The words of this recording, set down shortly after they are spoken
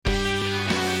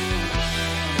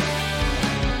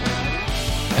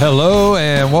Hello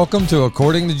and welcome to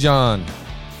According to John.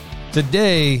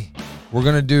 Today we're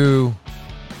going to do,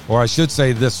 or I should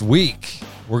say this week,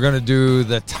 we're going to do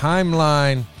the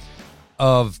timeline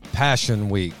of Passion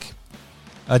Week.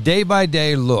 A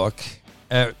day-by-day look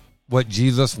at what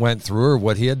Jesus went through or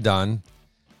what he had done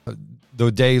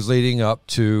the days leading up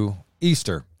to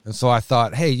Easter. And so I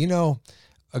thought, hey,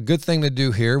 a good thing to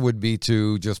do here would be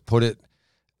to just put it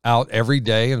out every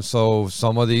day. And so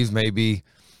some of these may be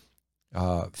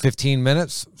 15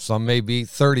 minutes, some may be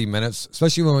 30 minutes,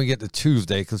 especially when we get to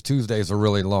Tuesday, because Tuesday is a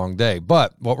really long day.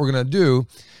 But what we're going to do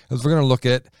is we're going to look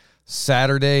at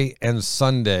Saturday and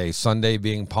Sunday, Sunday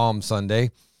being Palm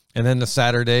Sunday, and then the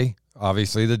Saturday,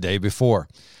 obviously the day before.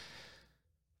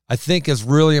 I think it's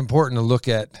really important to look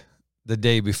at the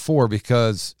day before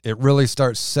because it really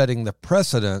starts setting the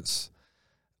precedence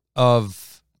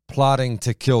of plotting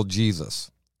to kill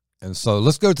Jesus. And so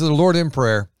let's go to the Lord in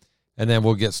prayer, and then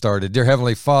we'll get started. Dear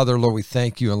Heavenly Father, Lord, we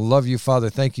thank you and love you, Father.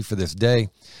 Thank you for this day.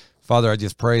 Father, I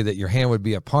just pray that your hand would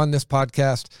be upon this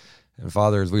podcast. And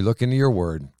Father, as we look into your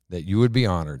word, that you would be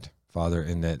honored, Father,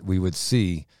 and that we would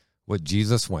see what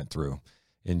Jesus went through.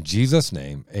 In Jesus'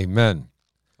 name, amen.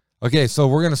 Okay, so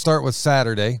we're going to start with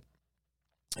Saturday.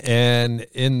 And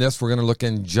in this, we're going to look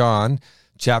in John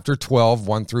chapter 12,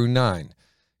 1 through 9.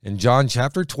 In John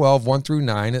chapter 12, 1 through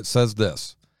 9, it says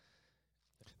this.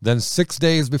 Then 6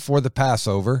 days before the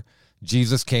Passover,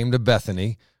 Jesus came to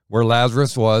Bethany, where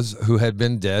Lazarus was, who had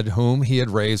been dead, whom he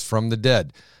had raised from the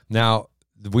dead. Now,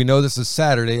 we know this is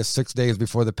Saturday, it's 6 days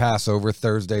before the Passover.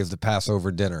 Thursday is the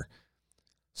Passover dinner.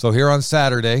 So here on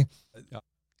Saturday,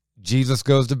 Jesus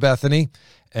goes to Bethany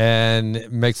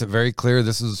and makes it very clear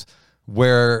this is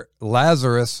where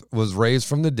Lazarus was raised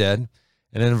from the dead.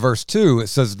 And in verse 2, it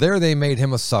says, there they made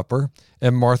him a supper,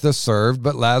 and Martha served,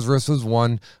 but Lazarus was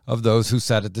one of those who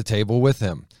sat at the table with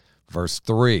him. Verse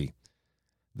 3,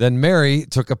 then Mary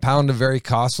took a pound of very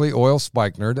costly oil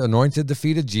spikenard, anointed the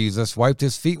feet of Jesus, wiped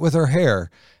his feet with her hair,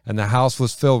 and the house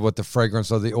was filled with the fragrance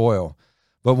of the oil.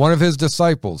 But one of his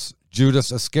disciples,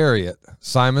 Judas Iscariot,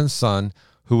 Simon's son,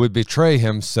 who would betray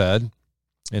him, said,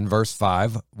 in verse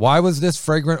 5, why was this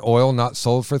fragrant oil not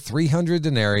sold for 300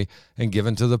 denarii and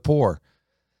given to the poor?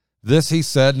 This he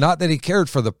said, not that he cared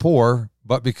for the poor,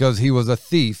 but because he was a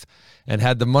thief and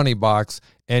had the money box,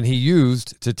 and he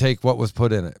used to take what was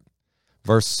put in it.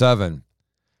 Verse 7,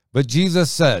 but Jesus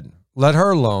said, let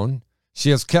her alone. She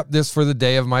has kept this for the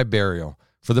day of my burial.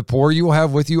 For the poor you will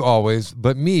have with you always,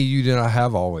 but me you do not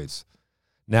have always.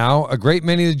 Now, a great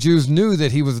many of the Jews knew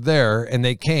that he was there, and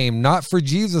they came not for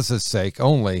Jesus' sake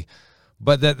only,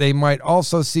 but that they might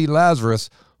also see Lazarus,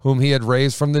 whom he had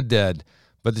raised from the dead.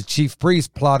 But the chief priests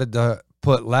plotted to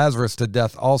put Lazarus to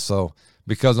death also,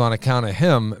 because on account of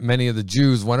him, many of the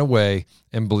Jews went away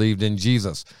and believed in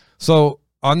Jesus. So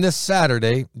on this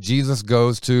Saturday, Jesus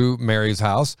goes to Mary's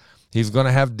house. He's going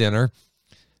to have dinner.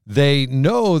 They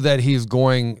know that he's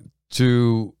going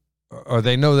to, or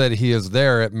they know that he is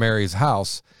there at Mary's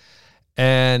house.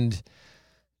 And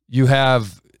you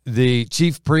have the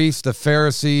chief priests, the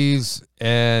Pharisees,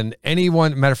 and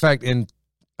anyone, matter of fact, in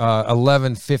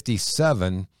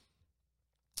 1157,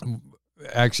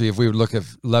 actually, if we would look at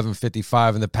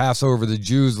 1155, and the Passover of the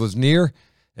Jews was near,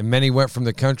 and many went from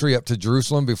the country up to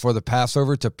Jerusalem before the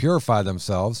Passover to purify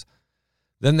themselves.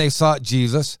 Then they sought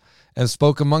Jesus and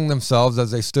spoke among themselves as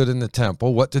they stood in the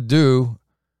temple, what to do.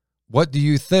 What do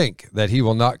you think, that he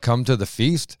will not come to the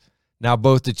feast? Now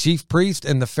both the chief priest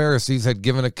and the Pharisees had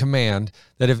given a command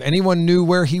that if anyone knew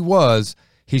where he was,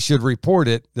 he should report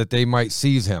it, that they might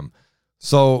seize him.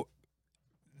 So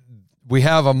we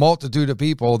have a multitude of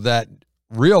people that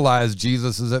realize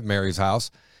Jesus is at Mary's house,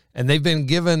 and they've been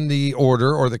given the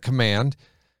order or the command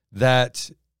that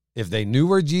if they knew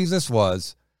where Jesus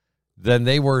was, then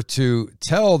they were to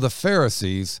tell the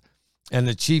Pharisees and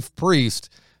the chief priest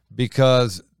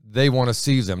because they want to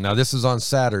seize him. Now, this is on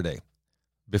Saturday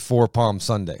before Palm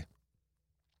Sunday.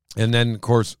 And then, of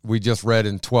course, we just read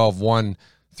in 12:1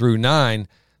 through 9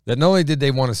 that not only did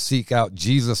they want to seek out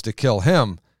Jesus to kill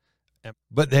him,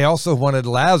 but they also wanted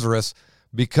Lazarus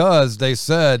because they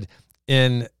said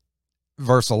in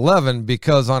verse 11,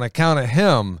 because on account of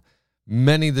him,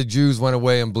 many of the Jews went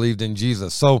away and believed in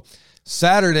Jesus. So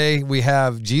Saturday, we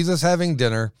have Jesus having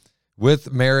dinner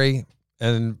with Mary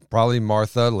and probably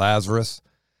Martha, Lazarus,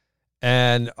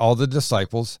 and all the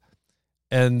disciples.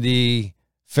 And the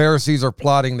Pharisees are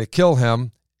plotting to kill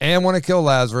him and want to kill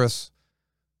Lazarus.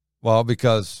 Well,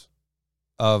 because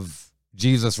of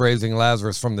Jesus raising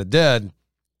Lazarus from the dead,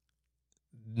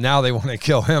 now they want to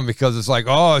kill him because it's like,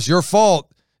 oh, it's your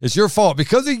fault. It's your fault.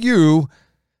 Because of you,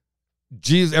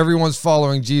 Jesus, everyone's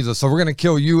following Jesus. So we're going to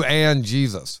kill you and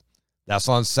Jesus. That's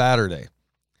on Saturday.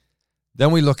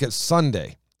 Then we look at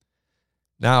Sunday.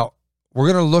 Now,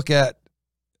 we're going to look at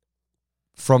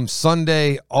from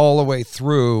Sunday all the way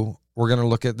through, we're going to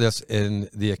look at this in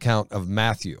the account of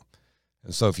Matthew.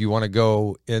 And so if you want to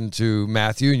go into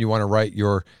Matthew and you want to write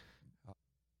your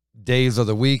days of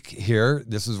the week here,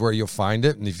 this is where you'll find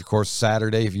it. And of course,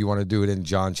 Saturday, if you want to do it in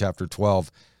John chapter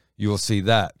 12, you will see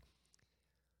that.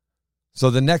 So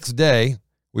the next day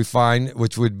we find,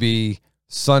 which would be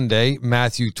Sunday,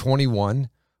 Matthew 21,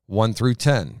 1 through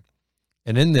 10.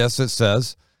 And in this it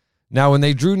says, "Now when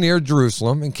they drew near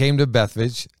Jerusalem and came to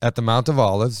Bethphage at the Mount of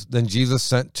Olives, then Jesus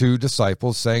sent 2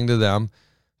 disciples, saying to them,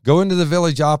 'Go into the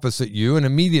village opposite you, and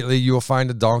immediately you will find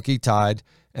a donkey tied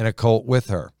and a colt with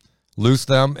her. Loose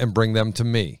them and bring them to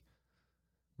me.'"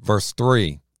 Verse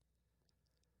 3.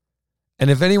 "And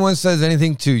if anyone says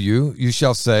anything to you, you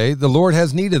shall say, 'The Lord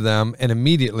has need of them,' and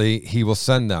immediately he will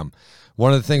send them."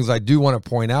 One of the things I do want to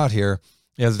point out here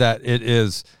is that it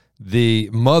is the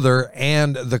mother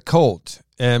and the colt.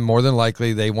 And more than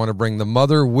likely, they want to bring the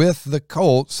mother with the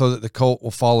colt so that the colt will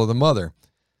follow the mother.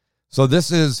 So this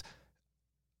is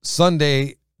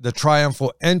Sunday, the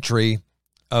triumphal entry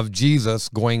of Jesus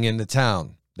going into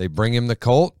town. They bring him the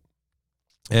colt.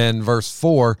 And verse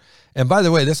 4, and by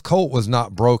the way, this colt was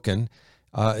not broken.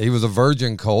 He was a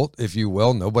virgin colt, if you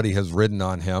will. Nobody has ridden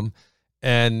on him.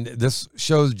 And this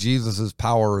shows Jesus'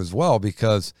 power as well,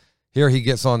 because here he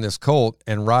gets on this colt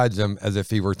and rides him as if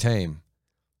he were tame.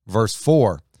 Verse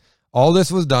 4, "All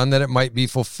this was done that it might be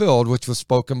fulfilled, which was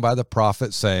spoken by the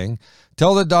prophet, saying,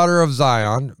 'Tell the daughter of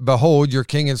Zion, behold, your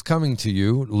king is coming to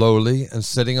you, lowly and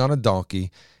sitting on a donkey,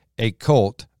 a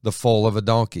colt, the foal of a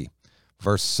donkey.'"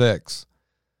 Verse 6,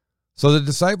 "So the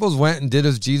disciples went and did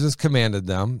as Jesus commanded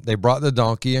them. They brought the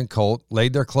donkey and colt,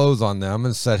 laid their clothes on them,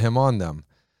 and set him on them.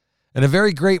 And a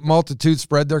very great multitude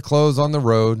spread their clothes on the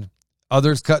road.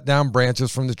 Others cut down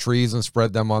branches from the trees and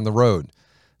spread them on the road.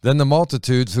 Then the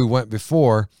multitudes who went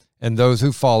before and those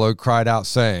who followed cried out,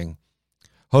 saying,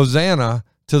 'Hosanna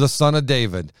to the Son of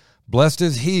David. Blessed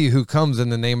is he who comes in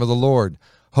the name of the Lord.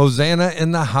 Hosanna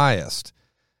in the highest.'"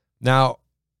 Now,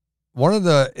 one of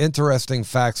the interesting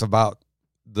facts about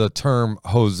the term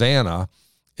Hosanna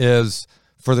is,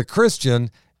 for the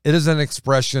Christian, it is an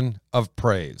expression of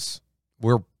praise.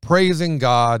 We're praising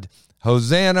God.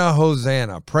 Hosanna,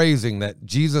 Hosanna, praising that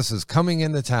Jesus is coming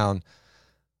into town.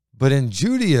 But in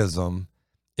Judaism,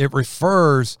 it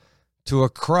refers to a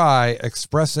cry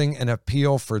expressing an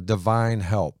appeal for divine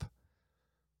help.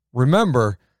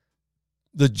 Remember,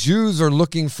 the Jews are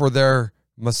looking for their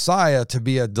Messiah to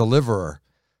be a deliverer.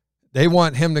 They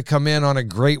want him to come in on a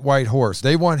great white horse.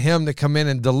 They want him to come in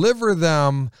and deliver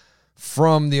them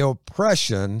from the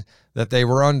oppression that they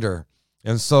were under.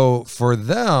 And so for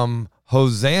them,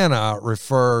 Hosanna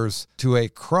refers to a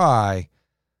cry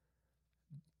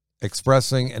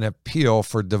expressing an appeal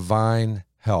for divine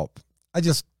help. I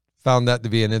just found that to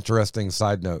be an interesting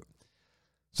side note.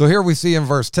 So here we see in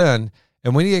verse 10,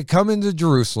 "And when he had come into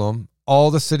Jerusalem,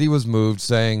 all the city was moved,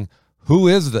 saying, 'Who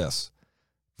is this?'"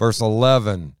 Verse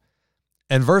 11.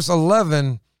 And verse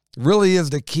 11 really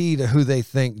is the key to who they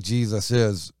think Jesus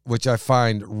is, which I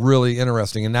find really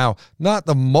interesting. And now, not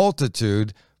the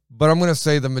multitude, but I'm going to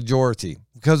say the majority,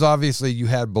 because obviously you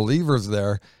had believers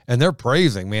there and they're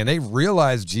praising, man. They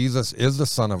realize Jesus is the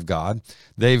Son of God.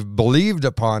 They've believed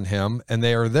upon him and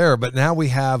they are there. But now we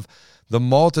have the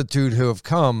multitude who have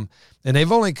come, and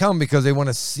they've only come because they want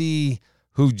to see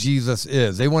who Jesus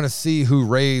is. They want to see who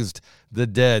raised the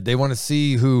dead. They want to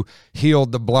see who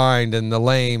healed the blind and the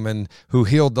lame and who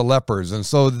healed the lepers. And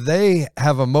so they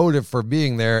have a motive for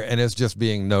being there, and it's just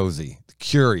being nosy,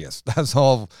 curious. That's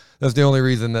all. That's the only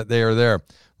reason that they are there.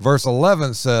 Verse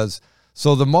 11 says,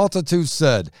 "So the multitude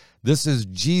said, 'This is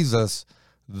Jesus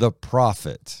the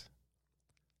prophet.'"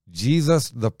 Jesus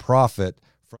the prophet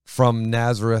from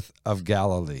Nazareth of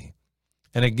Galilee.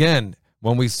 And again,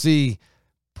 when we see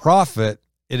prophet,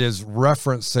 it is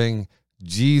referencing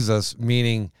Jesus,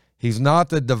 meaning he's not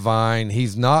the divine.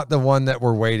 He's not the one that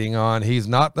we're waiting on. He's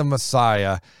not the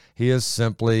Messiah. He is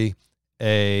simply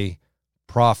a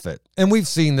prophet. And we've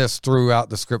seen this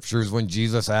throughout the scriptures when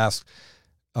Jesus asked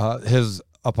his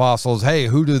apostles, "Hey,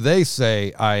 who do they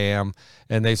say I am?"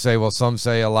 And they say, "Well, some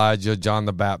say Elijah, John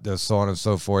the Baptist, so on and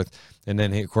so forth." And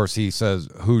then, of course, he says,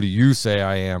 "Who do you say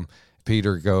I am?"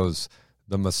 Peter goes,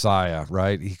 "The Messiah,"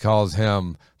 right? He calls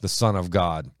him the Son of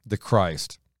God, the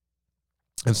Christ.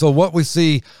 And so what we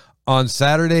see on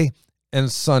Saturday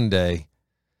and Sunday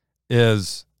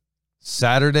is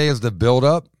Saturday is the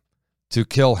buildup to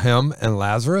kill him and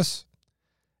Lazarus.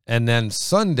 And then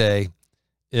Sunday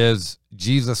is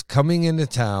Jesus coming into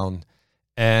town.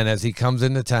 And as he comes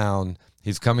into town,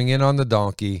 He's coming in on the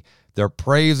donkey. They're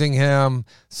praising him,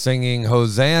 singing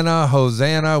Hosanna,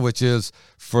 Hosanna, which is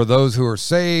for those who are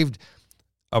saved.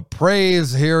 A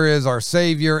praise, here is our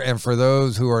Savior. And for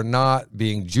those who are not,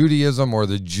 being Judaism or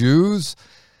the Jews,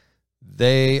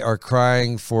 they are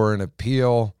crying for an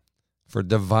appeal for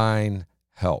divine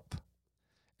help.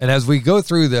 And as we go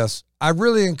through this, I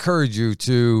really encourage you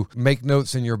to make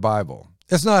notes in your Bible.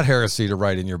 It's not heresy to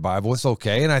write in your Bible. It's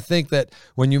okay. And I think that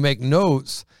when you make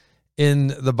notes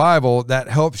in the Bible, that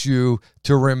helps you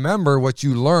to remember what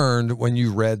you learned when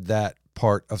you read that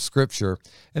part of Scripture.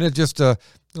 And it's just a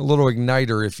little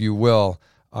igniter, if you will,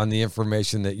 on the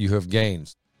information that you have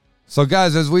gained. So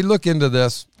guys, as we look into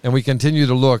this and we continue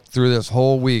to look through this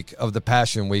whole week of the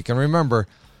Passion Week, and remember,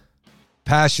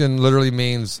 Passion literally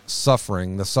means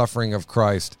suffering, the suffering of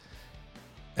Christ,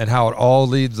 and how it all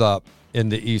leads up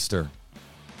into Easter.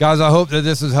 Guys, I hope that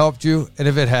this has helped you. And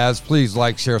if it has, please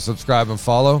like, share, subscribe, and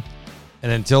follow.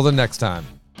 And until the next time,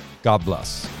 God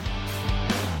bless.